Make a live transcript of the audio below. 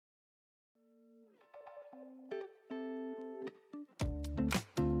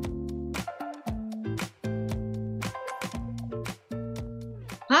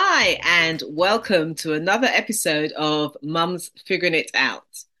Hi, and welcome to another episode of Mum's Figuring It Out.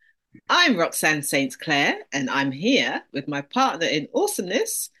 I'm Roxanne St. Clair, and I'm here with my partner in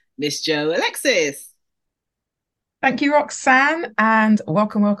awesomeness, Miss Jo Alexis. Thank you, Roxanne, and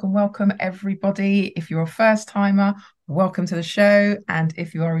welcome, everybody. If you're a first timer, welcome to the show. And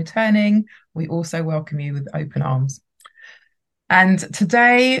if you are returning, we also welcome you with open arms. And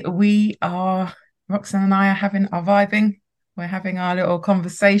today Roxanne and I are having our vibing. We're having our little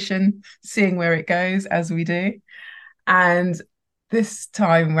conversation, seeing where it goes as we do. And this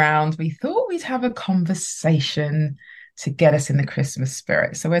time round, we thought we'd have a conversation to get us in the Christmas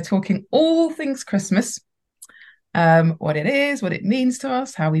spirit. So we're talking all things Christmas, what it is, what it means to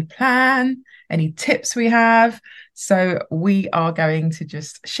us, how we plan, any tips we have. So we are going to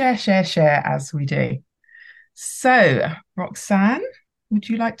just share as we do. So, Roxanne, would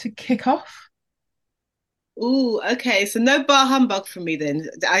you like to kick off? Ooh, okay, so no bar humbug from me then.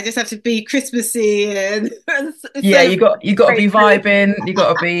 I just have to be Christmassy and Yeah, celebrate. you got to be vibing, you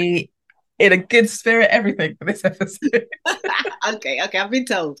got to be in a good spirit, everything for this episode. Okay, I've been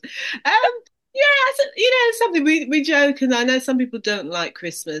told. Yeah, something we joke, and I know some people don't like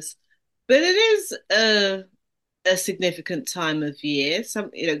Christmas, but it is a significant time of year.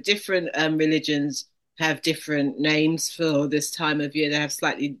 Different religions have different names for this time of year. They have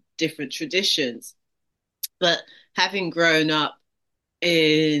slightly different traditions. But having grown up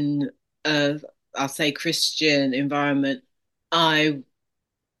in I'll say Christian environment, I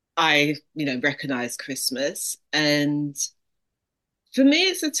I recognize Christmas, and for me,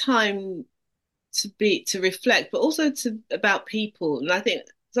 it's a time to reflect, but also to about people. And I think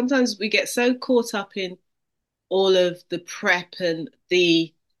sometimes we get so caught up in all of the prep and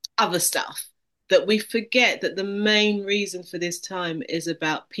the other stuff that we forget that the main reason for this time is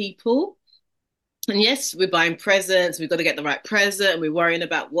about people. And yes, we're buying presents, we've got to get the right present, and we're worrying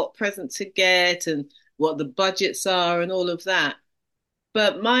about what present to get and what the budgets are and all of that.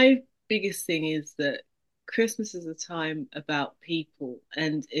 But my biggest thing is that Christmas is a time about people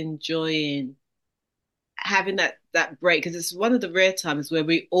and enjoying having that break, because it's one of the rare times where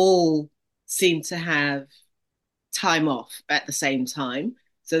we all seem to have time off at the same time.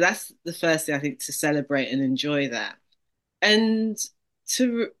 So that's the first thing, I think, to celebrate and enjoy that. And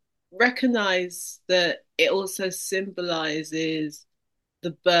to recognize that it also symbolizes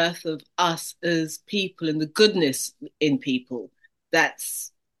the birth of us as people and the goodness in people.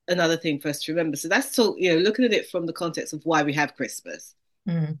 That's another thing for us to remember. So that's looking at it from the context of why we have Christmas.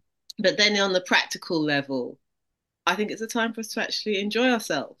 Mm. But then on the practical level, I think it's a time for us to actually enjoy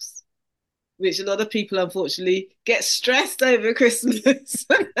ourselves, which a lot of people unfortunately get stressed over Christmas.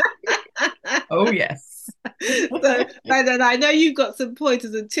 Oh, yes. So, and I know you've got some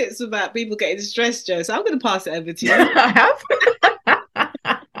pointers and tips about people getting stressed, Joe. So I'm going to pass it over to you. I have.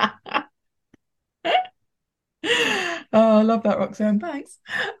 Oh, I love that, Roxanne. Thanks.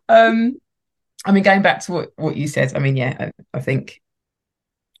 Um, I mean, going back to what you said, I mean, yeah, I think,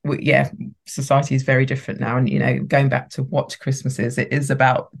 yeah, society is very different now. And, going back to what Christmas is, it is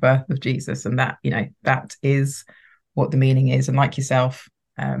about the birth of Jesus. And that, that is what the meaning is. And like yourself,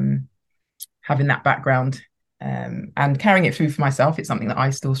 having that background and carrying it through for myself, it's something that I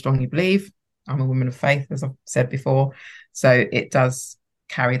still strongly believe. I'm a woman of faith, as I've said before. So it does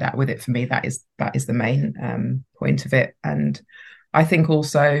carry that with it for me. That is the main point of it. And I think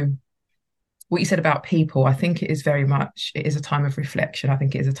also what you said about people, I think it is a time of reflection. I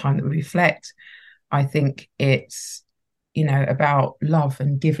think it is a time that we reflect. I think it's, about love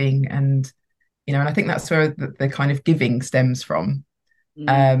and giving and I think that's where the kind of giving stems from.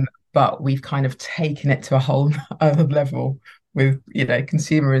 Mm. But we've kind of taken it to a whole other level with,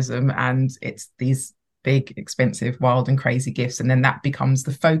 consumerism, and it's these big, expensive, wild and crazy gifts. And then that becomes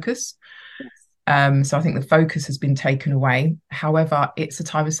the focus. So I think the focus has been taken away. However, it's a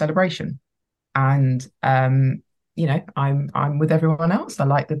time of celebration. And I'm with everyone else. I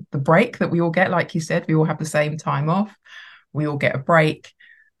like the break that we all get. Like you said, we all have the same time off. We all get a break.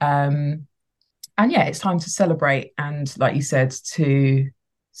 And yeah, it's time to celebrate and, like you said, to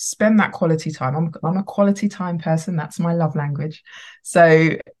spend that quality time. I'm a quality time person. That's my love language. So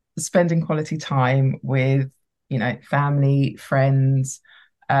spending quality time with, family, friends,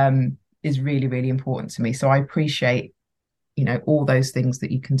 is really, really important to me. So I appreciate, all those things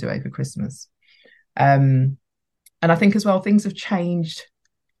that you can do over Christmas. And I think as well, things have changed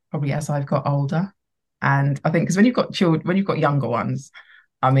probably as I've got older. And I think because when you've got children, when you've got younger ones,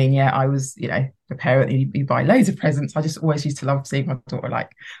 I mean, yeah, I was, the parent, you buy loads of presents. I just always used to love seeing my daughter like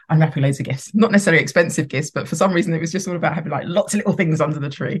unwrapping loads of gifts, not necessarily expensive gifts, but for some reason it was just all about having like lots of little things under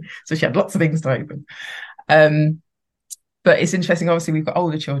the tree. So she had lots of things to open. Um, but it's interesting. Obviously, we've got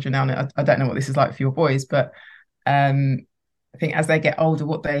older children now, and I don't know what this is like for your boys, but um, I think as they get older,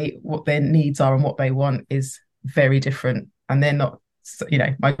 what their needs are and what they want is very different, and they're not.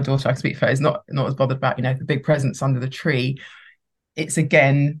 My daughter, I speak for her, is not as bothered about the big presents under the tree. It's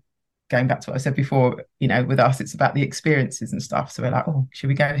again going back to what I said before. With us, it's about the experiences and stuff. So we're like, oh, should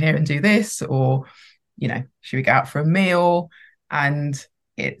we go here and do this, or should we go out for a meal? And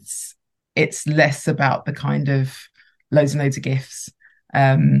it's less about the kind of loads and loads of gifts.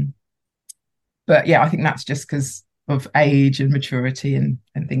 But yeah, I think that's just because of age and maturity and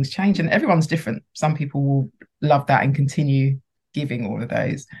things change, and everyone's different. Some people will love that and continue giving all of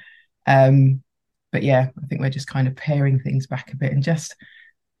those. But yeah, I think we're just kind of paring things back a bit and just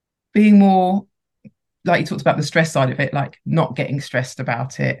being more, like you talked about the stress side of it, like not getting stressed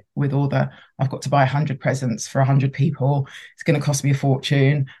about it with all the, I've got to buy 100 presents for 100 people. It's going to cost me a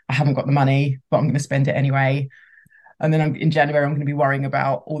fortune. I haven't got the money, but I'm going to spend it anyway. And then in January, I'm going to be worrying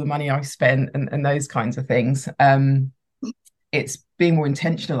about all the money I've spent and those kinds of things. It's being more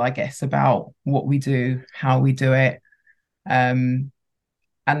intentional, I guess, about what we do, how we do it. And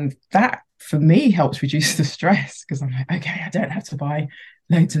that, for me, helps reduce the stress because I'm like, okay, I don't have to buy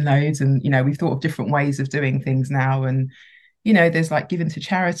loads and loads. And, we've thought of different ways of doing things now. And, there's like giving to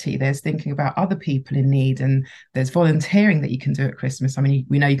charity, there's thinking about other people in need, and there's volunteering that you can do at Christmas. I mean,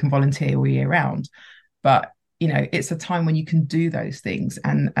 we know you can volunteer all year round, but it's a time when you can do those things,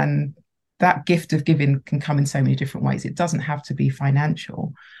 and that gift of giving can come in so many different ways. It doesn't have to be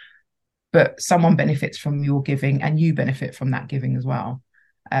financial, but someone benefits from your giving and you benefit from that giving as well.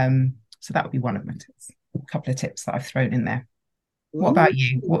 So that would be one of my tips, a couple of tips that I've thrown in there. What Ooh. about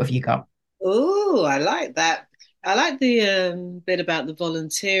you? What have you got? Oh, I like that. I like the bit about the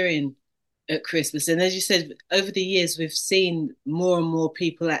volunteering at Christmas. And as you said, over the years, we've seen more and more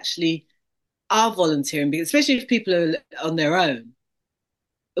people actually are volunteering, because especially if people are on their own.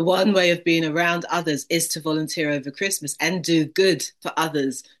 One way of being around others is to volunteer over Christmas and do good for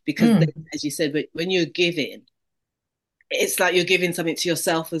others. Because then, Mm, as you said, when you're giving, it's like you're giving something to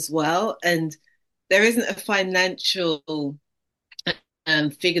yourself as well. And there isn't a financial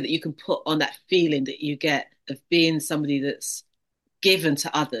figure that you can put on that feeling that you get of being somebody that's given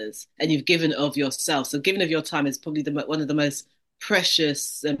to others and you've given of yourself. So giving of your time is probably one of the most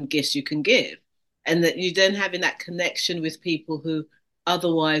precious gifts you can give. And that you then having that connection with people who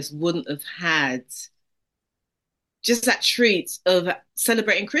otherwise wouldn't have had just that treat of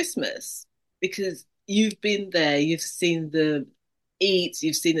celebrating Christmas, because you've been there, you've seen them eat,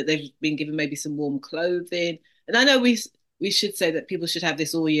 you've seen that they've been given maybe some warm clothing. And I know we should say that people should have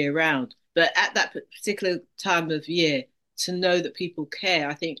this all year round, but at that particular time of year, to know that people care,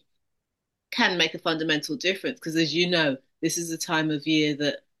 I think can make a fundamental difference. Because as you know, this is a time of year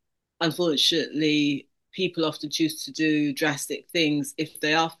that unfortunately people often choose to do drastic things if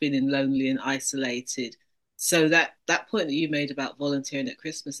they are feeling lonely and isolated. So that point that you made about volunteering at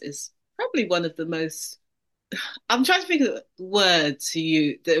Christmas is probably one of the most, I'm trying to think of the word to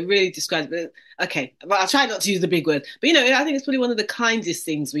you that really describes it. Okay, well, I'll try not to use the big word, but I think it's probably one of the kindest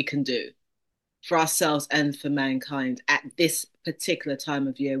things we can do for ourselves and for mankind at this particular time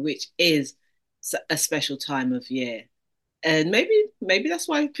of year, which is a special time of year. And maybe that's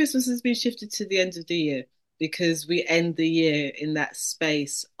why Christmas has been shifted to the end of the year, because we end the year in that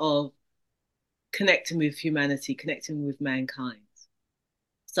space of connecting with humanity, connecting with mankind.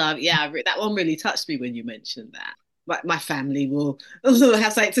 So yeah, that one really touched me when you mentioned that. My family will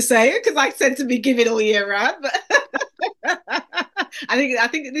have something to say because I tend to be giving all year round. But I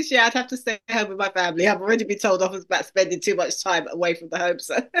think this year I'd have to stay home with my family. I've already been told off about spending too much time away from the home.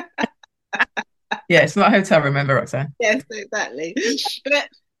 So yeah, it's not a hotel, remember, Roxanne? yes, exactly. But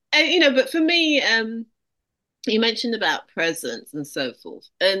but for me, you mentioned about presents and so forth,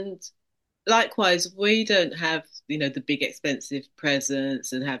 and likewise, we don't have the big expensive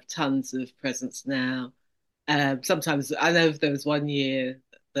presents and have tons of presents now. Sometimes I know there was one year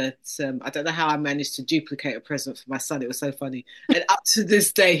that I don't know how I managed to duplicate a present for my son. It was so funny, and up to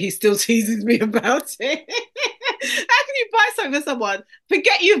this day, he still teases me about it. How can you buy something for someone,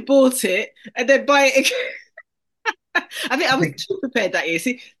 forget you've bought it, and then buy it again? I think I was too prepared that year.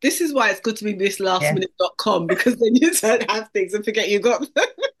 See, this is why it's good to be Yeah. thislastminute.com, because then you don't have things and forget you got them.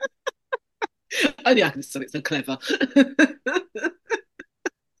 Only I can do something so clever.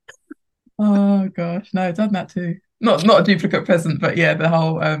 Oh gosh, no, I've done that too. Not a duplicate present, but yeah, the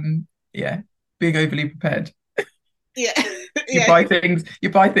whole yeah, being overly prepared. Yeah, You yeah. buy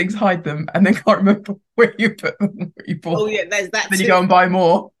things, hide them, and then can't remember where you put them, what you Oh, bought. yeah. There's that Then you too. go and buy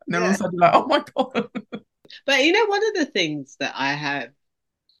more, and then all of Yeah. a sudden you're like, oh my God. But one of the things that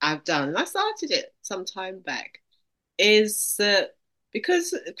I've done, and I started it some time back, is that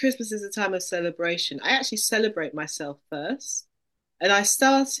because Christmas is a time of celebration, I actually celebrate myself first. And I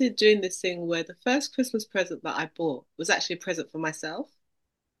started doing this thing where the first Christmas present that I bought was actually a present for myself.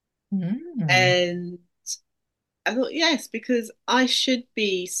 Mm. And I thought, yes, because I should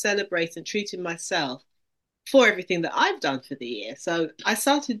be celebrating, treating myself for everything that I've done for the year. So I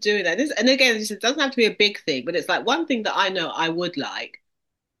started doing that. And again, it doesn't have to be a big thing, but it's like one thing that I know I would like.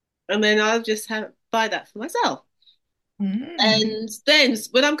 And then I'll just buy that for myself. Mm. And then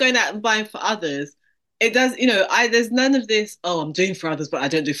when I'm going out and buying for others, it does, there's none of this, oh, I'm doing for others, but I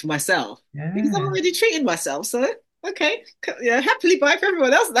don't do for myself because I'm Yeah. already treating myself. So, okay, happily buy for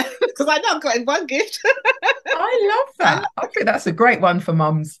everyone else now because I know I've gotten one gift. I love I that. I think that's a great one for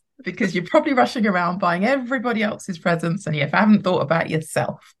mums because you're probably rushing around buying everybody else's presents and you haven't thought about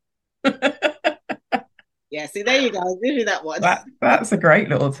yourself. Yeah, see, there you go. Give me that one. That's a great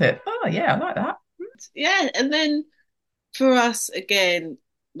little tip. Oh yeah, I like that. Yeah, and then for us, again,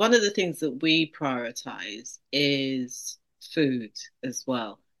 one of the things that we prioritize is food as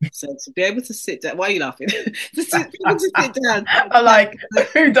well. So to be able to sit down, why are you laughing? Be able to sit down, I have, like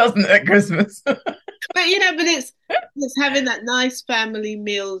who doesn't at Christmas? but it's having that nice family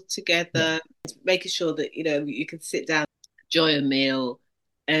meal Yeah. together, making sure that you can sit down, enjoy a meal,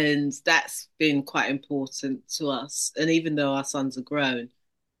 and that's been quite important to us. And even though our sons are grown,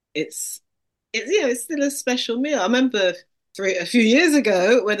 it's it's still a special meal. I remember a few years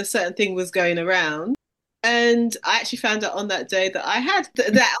ago when a certain thing was going around, and I actually found out on that day that I had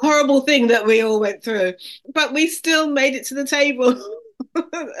that horrible thing that we all went through, but we still made it to the table.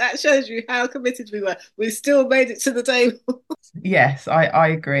 That shows you how committed we were. We still made it to the table. Yes, I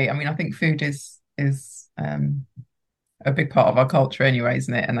agree. I mean, I think food is a big part of our culture anyway,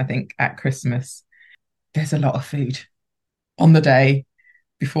 isn't it? And I think at Christmas there's a lot of food on the day,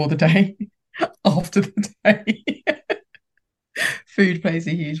 before the day, after the day. Food plays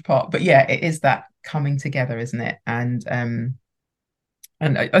a huge part. But yeah, it is that coming together, isn't it? And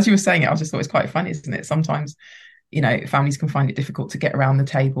as you were saying it, I just thought it's quite funny, isn't it? Sometimes, families can find it difficult to get around the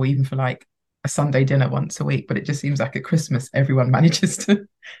table, even for like a Sunday dinner once a week. But it just seems like at Christmas, everyone manages to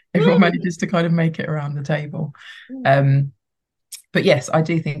kind of make it around the table. Um, but yes, I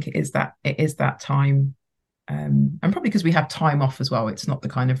do think it is that time, and probably because we have time off as well. It's not the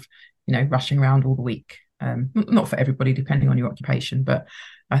kind of rushing around all the week. Not for everybody, depending on your occupation, but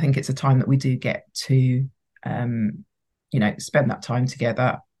I think it's a time that we do get to spend that time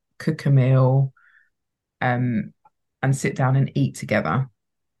together, cook a meal, um, and sit down and eat together.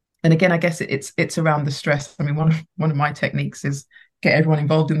 And again, I guess it's around the stress. I mean, one of my techniques is get everyone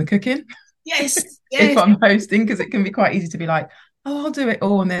involved in the cooking Yes, if yes. I'm hosting, because it can be quite easy to be like, oh, I'll do it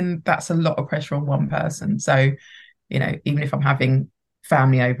all, and then that's a lot of pressure on one person. So, even if I'm having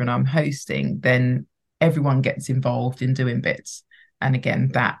family over and I'm hosting, then everyone gets involved in doing bits. And again,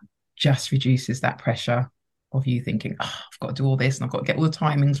 that just reduces that pressure of you thinking, oh, I've got to do all this and I've got to get all the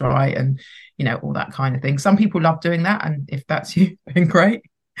timings right and all that kind of thing. Some people love doing that, and if that's you, then great.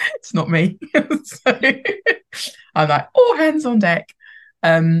 It's not me. So I'm like, all hands on deck.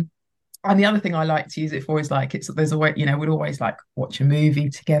 And the other thing I like to use it for is like there's a way, we'd always like watch a movie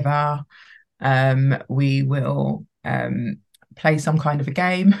together. We will play some kind of a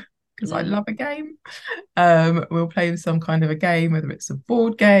game because I Mm. love a game. We'll play some kind of a game, whether it's a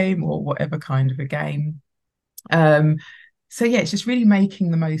board game or whatever kind of a game. Um, so yeah, it's just really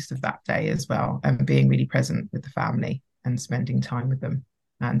making the most of that day as well and being really present with the family and spending time with them.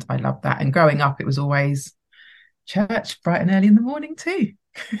 And I love that. And growing up, it was always church bright and early in the morning too,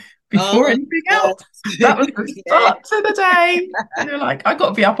 before Oh, anything yes. else. That was the Yeah, start to the day. You're like, I got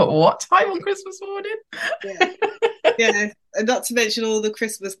to be up at what time on Christmas morning? yeah, yeah. And not to mention all the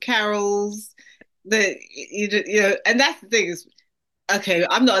Christmas carols that and that's the thing is, okay,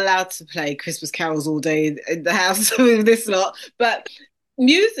 I'm not allowed to play Christmas carols all day in the house with this lot, but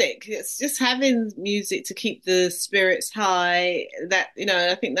music, it's just having music to keep the spirits high. That,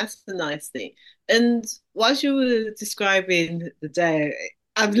 I think that's the nice thing. And whilst you were describing the day,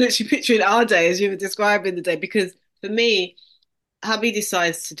 I'm literally picturing our day as you were describing the day, because for me, hubby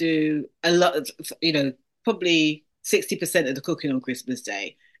decides to do a lot of, probably 60% of the cooking on Christmas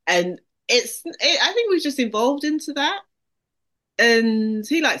Day. And I think we're just involved into that, and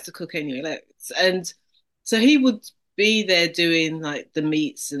he likes to cook anyway. And so he would be there doing like the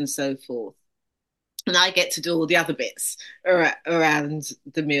meats and so forth, and I get to do all the other bits around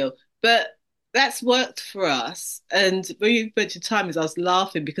the meal. But that's worked for us. And when you mentioned timings, I was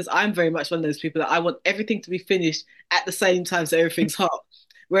laughing because I'm very much one of those people that I want everything to be finished at the same time so everything's hot.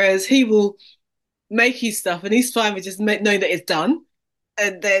 Whereas he will make his stuff and he's fine with just knowing that it's done.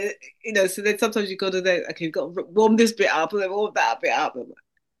 And then, so then sometimes you've got to then, okay, you've got to warm this bit up and then warm that bit up. I'm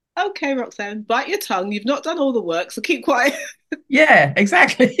like, okay, Roxanne, bite your tongue. You've not done all the work, so keep quiet. Yeah,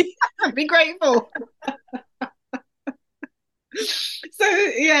 exactly. Be grateful. So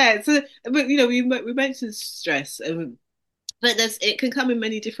yeah, but we mentioned stress, but it can come in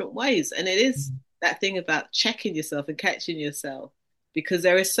many different ways, and it is that thing about checking yourself and catching yourself, because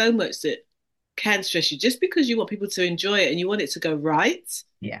there is so much that can stress you just because you want people to enjoy it and you want it to go right.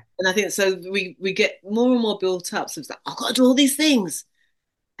 Yeah. And I think so we get more and more built up. So it's like, I've got to do all these things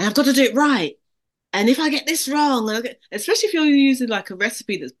and I've got to do it right. And if I get this wrong, especially if you're using like a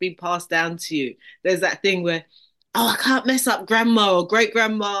recipe that's been passed down to you, there's that thing where, oh, I can't mess up grandma or great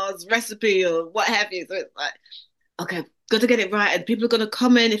grandma's recipe or what have you. So it's like, okay, got to get it right. And people are going to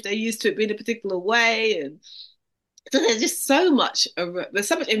comment if they're used to it being a particular way. And so there's so much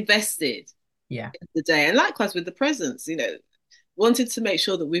invested Yeah. in the day. And likewise with the presents, wanted to make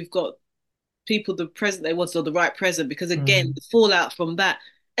sure that we've got people the present they wanted or the right present, because again, Mm. the fallout from that.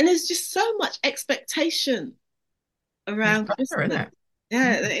 And there's just so much expectation It's around pressure, isn't Christmas. it?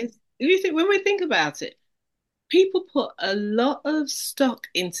 Yeah, Mm. when we think about it, people put a lot of stock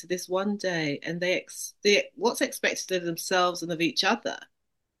into this one day, and what's expected of themselves and of each other.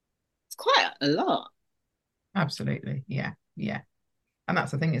 It's quite a lot. Absolutely. Yeah. Yeah. And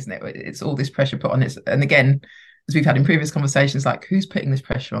that's the thing, isn't it? It's all this pressure put on it. And again, as we've had in previous conversations, like who's putting this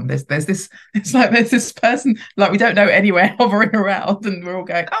pressure on? There's this, it's like there's this person like we don't know anywhere hovering around, and we're all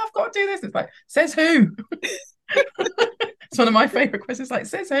going, oh, I've got to do this. It's like, says who? It's one of my favorite questions, like,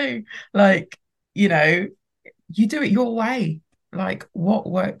 says who? Like, you know, you do it your way. Like, what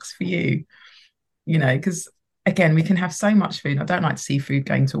works for you? Because again, we can have so much food. I don't like to see food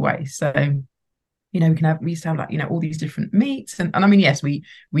going to waste. So we used to have like, all these different meats. And I mean, yes, we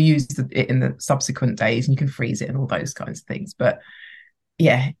use it in the subsequent days and you can freeze it and all those kinds of things. But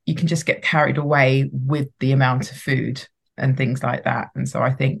yeah, you can just get carried away with the amount of food and things like that. And so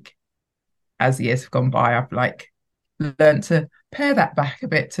I think as the years have gone by, I've like learned to pare that back a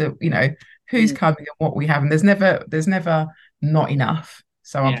bit to, who's Mm, coming and what we have. And there's never not enough.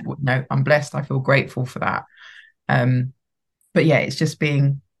 So yeah. I'm blessed. I feel grateful for that. Um, but yeah, it's just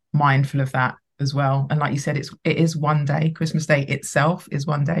being mindful of that as well. And like you said, it is one day. Christmas Day itself is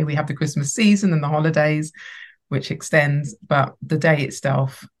one day. We have the Christmas season and the holidays, which extends, but the day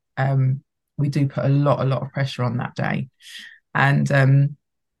itself, we do put a lot of pressure on that day. And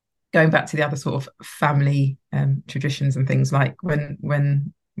going back to the other sort of family traditions and things, like when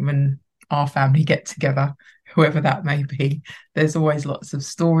our family get together, whoever that may be, there's always lots of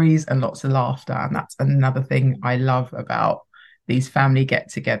stories and lots of laughter, and that's another thing I love about these family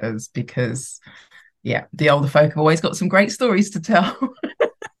get-togethers, because yeah, the older folk have always got some great stories to tell.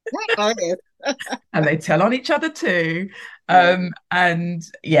 Oh, yes. And they tell on each other too. Yeah. And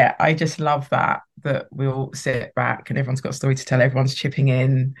yeah, I just love that we all sit back and everyone's got a story to tell, everyone's chipping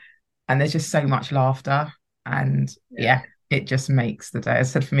in, and there's just so much laughter. And Yeah. yeah, it just makes the day. As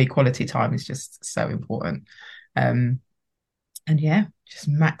I said, for me, quality time is just so important. Um, and yeah, just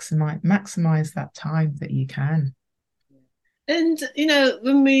maximize that time that you can. And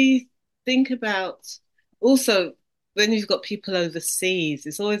when we think about also when you've got people overseas,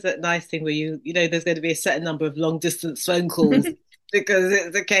 it's always that nice thing where there's going to be a certain number of long distance phone calls, because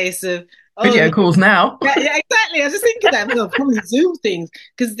it's a case of, oh Video calls now. yeah, yeah, exactly. I was just thinking that, well, probably Zoom things.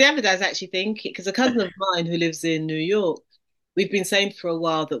 Because the other day I was actually thinking, because a cousin of mine who lives in New York, we've been saying for a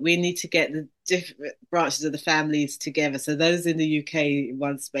while that we need to get the different branches of the families together. So those in the UK in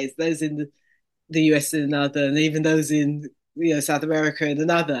one space, those in the US in another, and even those in South America in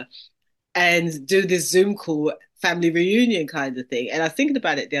another, and do this Zoom call family reunion kind of thing. And I was thinking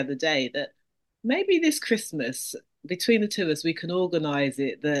about it the other day that maybe this Christmas, between the two of us, we can organize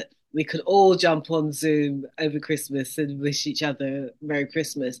it that we can all jump on Zoom over Christmas and wish each other Merry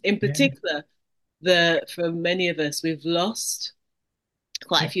Christmas. In Yeah, particular, for many of us, we've lost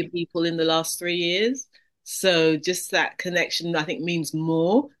quite a yeah, few people in the last 3 years. So just that connection, I think, means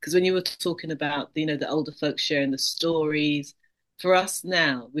more, because when you were talking about the older folks sharing the stories, for us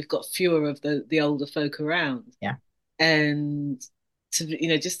now we've got fewer of the older folk around, yeah. and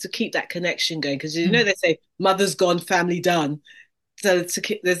to just to keep that connection going, because Mm. they say mother's gone, family done. So to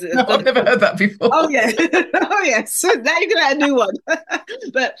keep there's No, got I've never heard that oh before. yeah oh yeah, so now you're gonna add a new one.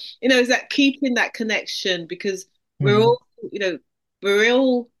 But is that keeping that connection, because we're Mm. all you know we're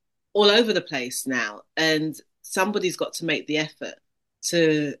all over the place now, and somebody's got to make the effort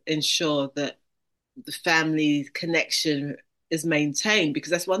to ensure that the family connection is maintained, because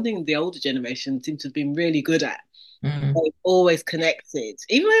that's one thing the older generation seem to have been really good at. Mm. They've always connected,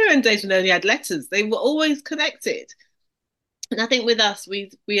 even when we were in days when they only had letters, they were always connected. And I think with us, we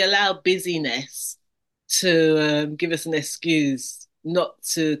allow busyness to give us an excuse not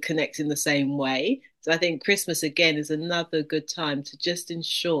to connect in the same way. So I think Christmas again is another good time to just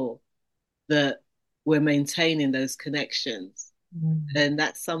ensure that we're maintaining those connections. Mm. And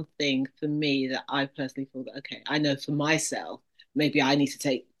that's something for me that I personally feel that, okay, I know for myself, maybe I need to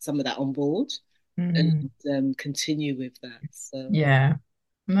take some of that on board and Mm. continue with that. So, Yeah.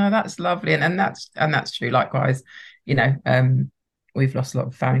 No, that's lovely. And that's true. Likewise, you know, we've lost a lot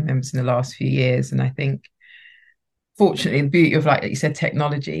of family members in the last few years. And I think fortunately the beauty of like you said,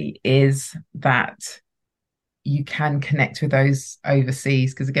 technology is that you can connect with those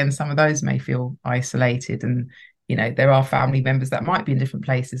overseas because again some of those may feel isolated and there are family members that might be in different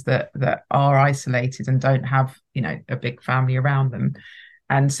places that are isolated and don't have a big family around them,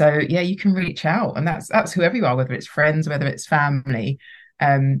 and so yeah you can reach out, and that's whoever you are, whether it's friends, whether it's family,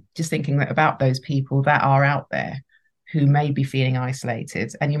 just thinking that about those people that are out there who may be feeling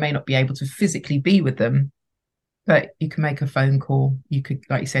isolated and you may not be able to physically be with them, but you can make a phone call. You could,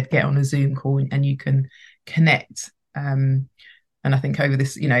 like you said, get on a Zoom call and you can connect. And I think over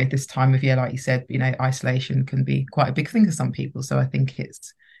this time of year, like you said, isolation can be quite a big thing for some people. So I think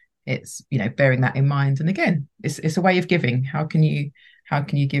it's bearing that in mind. And again, it's a way of giving. How can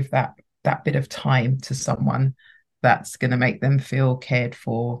you give that bit of time to someone that's going to make them feel cared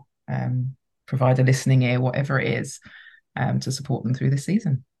for, provide a listening ear, whatever it is, to support them through this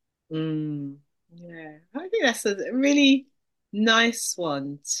season. mm, yeah, I think that's a really nice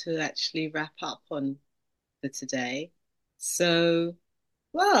one to actually wrap up on for today. So,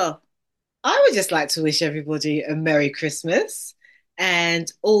 well, I would just like to wish everybody a Merry Christmas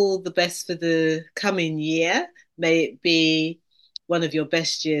and all the best for the coming year. May it be one of your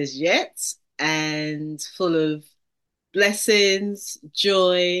best years yet and full of blessings,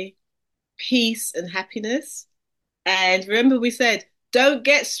 joy, peace, and happiness. And remember, we said, don't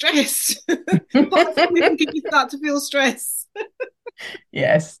get stressed. What's happening if you start to feel stress?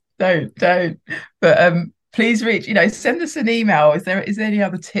 Yes, don't. But please send us an email. Is there any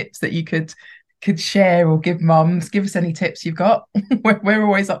other tips that you could share or give mums? Give us any tips you've got. We're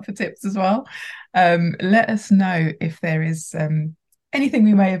always up for tips as well. Let us know if there is anything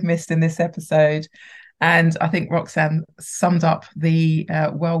we may have missed in this episode. And I think Roxanne summed up the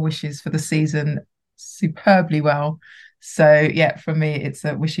well wishes for the season superbly well. So yeah, for me, it's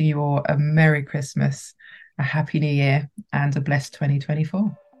wishing you all a Merry Christmas, a Happy New Year, and a blessed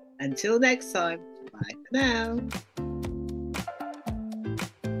 2024. Until next time, bye for now.